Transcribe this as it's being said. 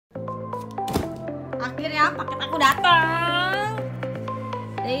Akhirnya paket aku datang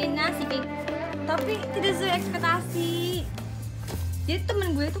dari Nacific, tapi tidak sesuai ekspektasi. Jadi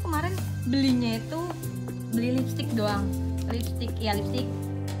temen gue itu kemarin beli lipstick doang, lipstick.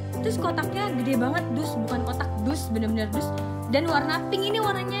 Terus kotaknya gede banget, dus, bukan kotak dus, bener-bener dus. Dan warna pink, ini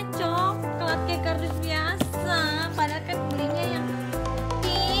warnanya coklat kayak kardus biasa. Padahal kan belinya yang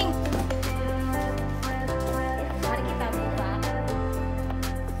pink. Mari kita buka.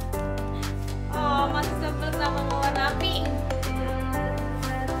 Oh, masih sempet sama warna pink.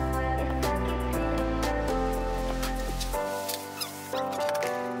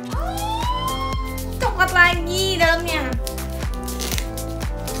 Coklat lagi dalamnya.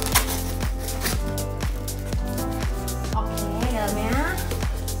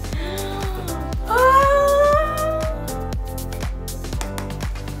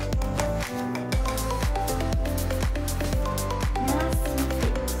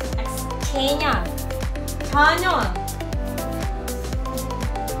 Chanyeol.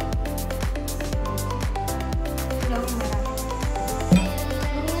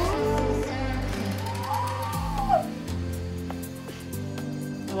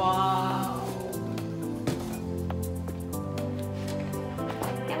 Wow.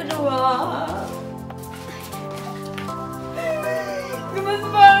 Yang kedua. Gemes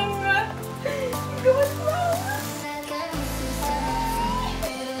banget. Gemes banget.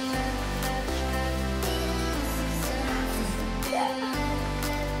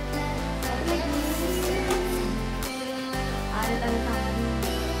 Ada tanda tangan.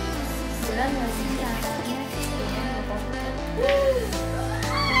 Bulan masih rasanya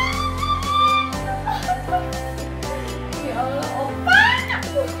ya Allah, Oppa.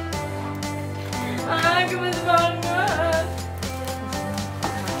 Gemes banget.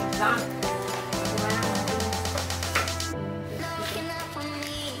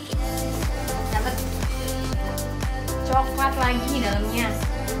 Dapat coklat lagi dalamnya.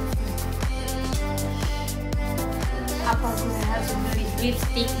 Apa gue harus beli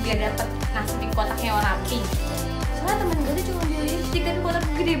lipstick biar dapet Nacific kotaknya warna pink? Soalnya temen gue tuh cuma beli lipstick tapi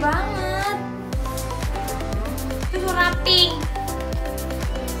kotaknya gede banget. Terus warna pink.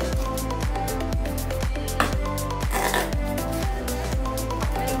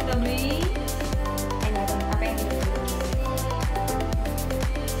 Apa yang kita beli? Apa yang kita beli?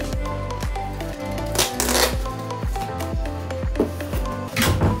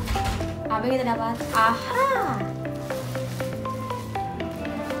 Apa yang kita dapat? AHBHA.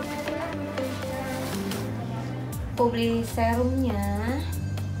 Aku beli serumnya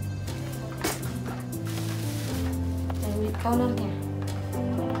dan lip tonernya.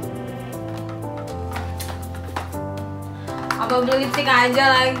 Apa beli lipstick aja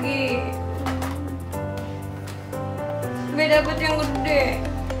lagi? Gue dapet yang gede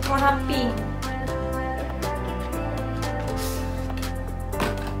warna pink.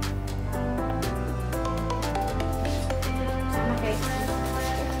 Sama kayak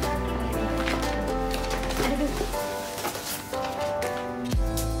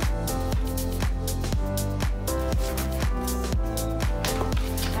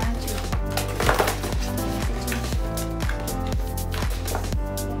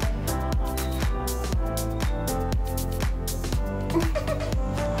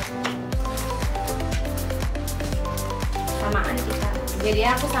samaan kita. Jadi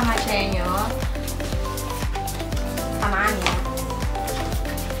aku sama Chanyeol samaan ya.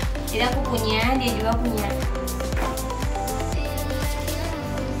 Jadi aku punya, dia juga punya.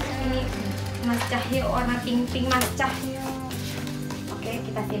 Ini Mas Chanyeol warna pink Mas Chanyeol. Oke,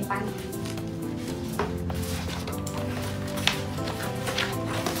 kita simpan.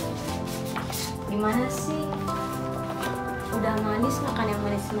 Gimana sih? Udah manis, makan yang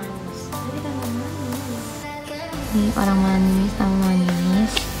manis-manis. Jadi tambah manis. Ini orang manis sama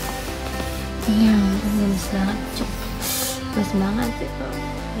manis. Iya, gemes banget, cuk. Gemes banget itu.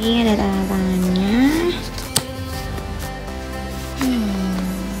 Ini ada tanda tangannya.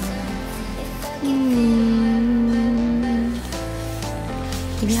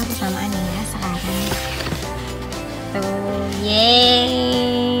 Jadi aku samaan ya sekarang. Tuh,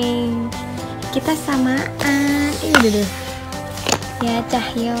 yeay. Kita samaan. Ini dulu. Ya,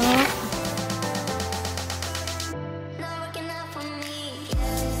 Chanyeol.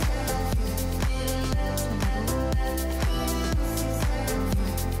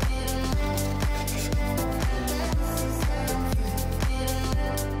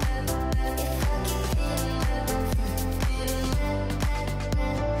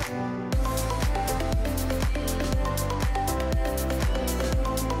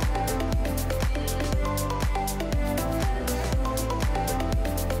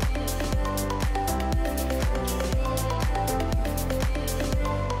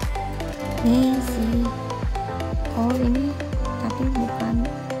 Nasi. Oh ini tapi bukan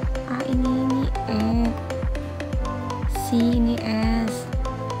A, ini E, C ini S,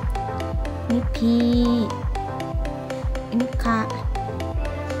 ini P, ini K.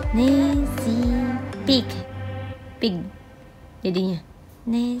 Nacific, pig jadinya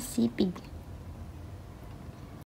Nacific.